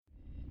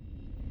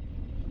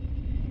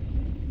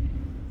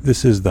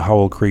This is the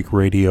Howell Creek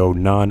Radio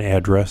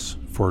non-address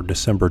for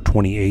December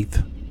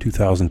 28th,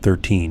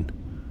 2013.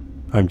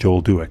 I'm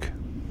Joel Dueck.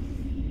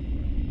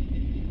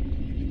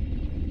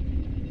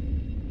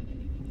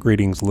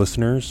 Greetings,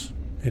 listeners.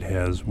 It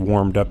has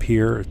warmed up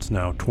here. It's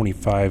now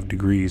 25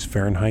 degrees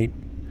Fahrenheit.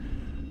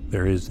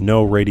 There is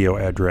no radio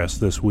address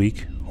this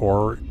week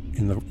or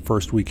in the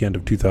first weekend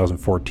of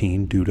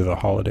 2014 due to the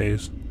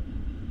holidays.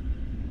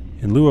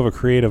 In lieu of a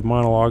creative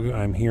monologue,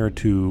 I'm here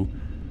to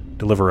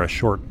deliver a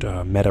short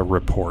meta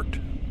report,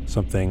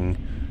 something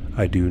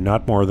I do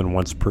not more than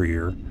once per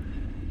year,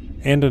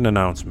 and an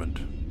announcement,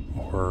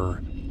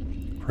 or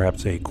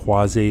perhaps a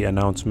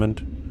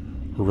quasi-announcement,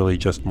 or really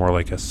just more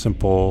like a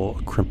simple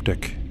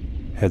cryptic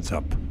heads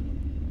up.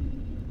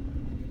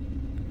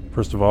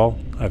 First of all,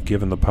 I've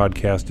given the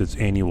podcast its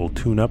annual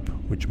tune-up,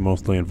 which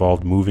mostly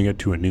involved moving it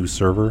to a new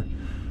server,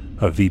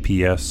 a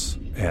VPS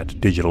at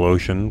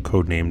DigitalOcean,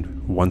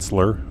 codenamed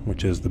Onceler,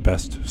 which is the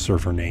best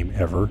server name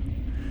ever,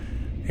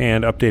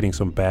 and updating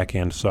some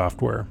back-end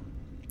software.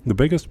 The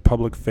biggest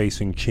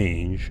public-facing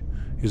change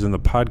is in the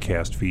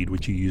podcast feed,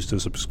 which you use to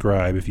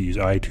subscribe if you use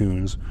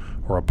iTunes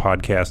or a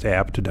podcast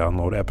app to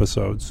download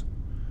episodes.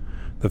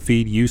 The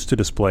feed used to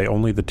display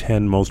only the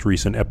 10 most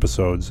recent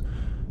episodes.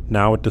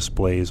 Now it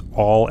displays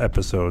all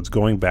episodes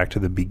going back to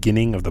the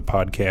beginning of the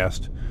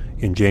podcast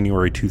in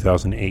January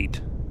 2008.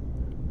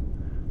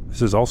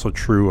 This is also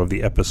true of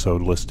the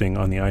episode listing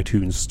on the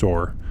iTunes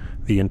Store.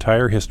 The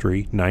entire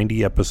history,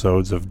 90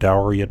 episodes of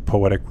dour yet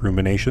poetic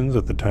ruminations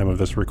at the time of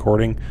this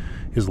recording,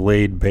 is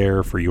laid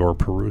bare for your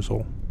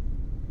perusal.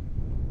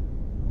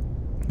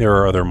 There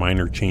are other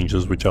minor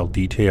changes which I'll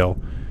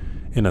detail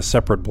in a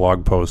separate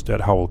blog post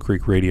at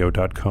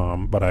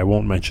howellcreekradio.com, but I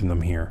won't mention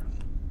them here.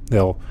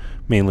 They'll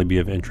mainly be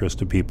of interest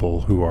to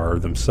people who are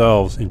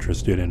themselves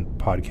interested in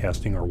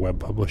podcasting or web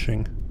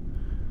publishing.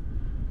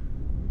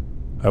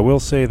 I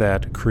will say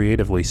that,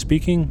 creatively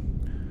speaking,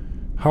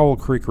 Howell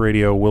Creek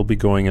Radio will be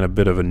going in a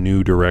bit of a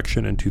new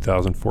direction in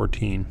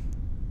 2014.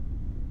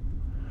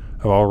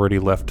 I've already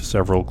left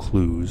several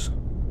clues,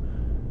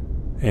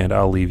 and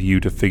I'll leave you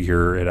to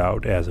figure it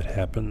out as it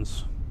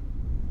happens.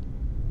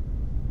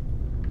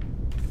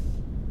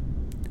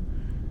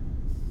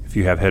 If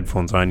you have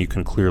headphones on, you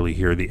can clearly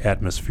hear the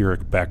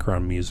atmospheric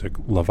background music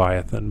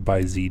Leviathan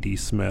by Z.D.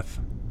 Smith.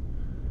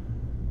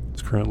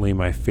 It's currently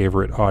my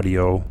favorite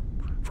audio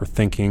for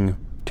thinking,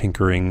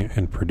 tinkering,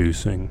 and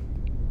producing.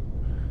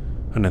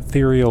 An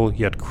ethereal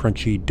yet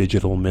crunchy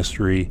digital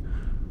mystery,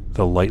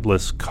 the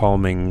lightless,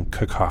 calming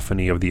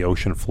cacophony of the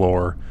ocean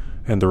floor,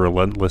 and the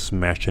relentless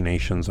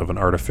machinations of an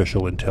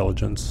artificial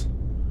intelligence.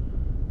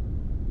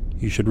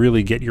 You should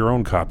really get your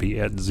own copy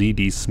at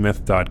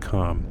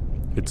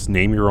zdsmith.com. It's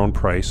name your own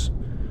price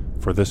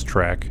for this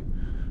track,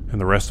 and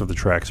the rest of the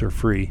tracks are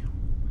free.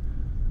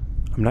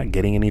 I'm not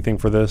getting anything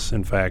for this.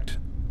 In fact,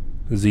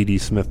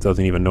 ZD Smith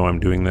doesn't even know I'm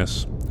doing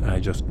this. I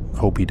just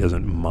hope he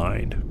doesn't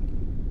mind.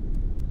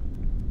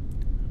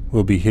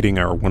 We'll be hitting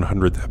our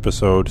 100th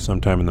episode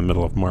sometime in the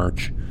middle of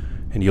March,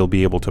 and you'll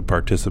be able to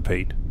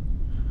participate.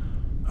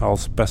 I'll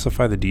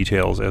specify the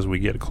details as we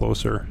get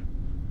closer.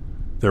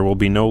 There will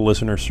be no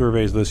listener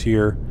surveys this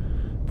year,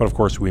 but of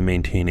course we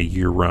maintain a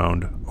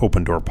year-round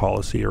open-door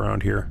policy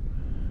around here.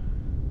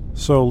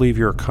 So leave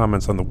your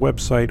comments on the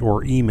website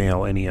or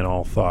email any and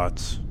all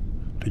thoughts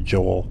to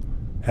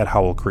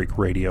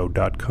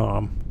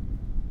joel@howellcreekradio.com.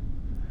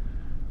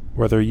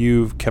 Whether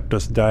you've kept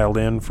us dialed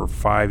in for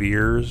 5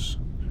 years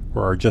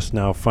or are just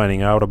now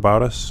finding out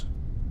about us,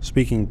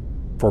 speaking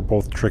for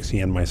both Trixie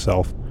and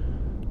myself,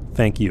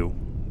 thank you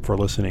for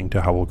listening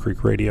to Howell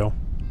Creek Radio.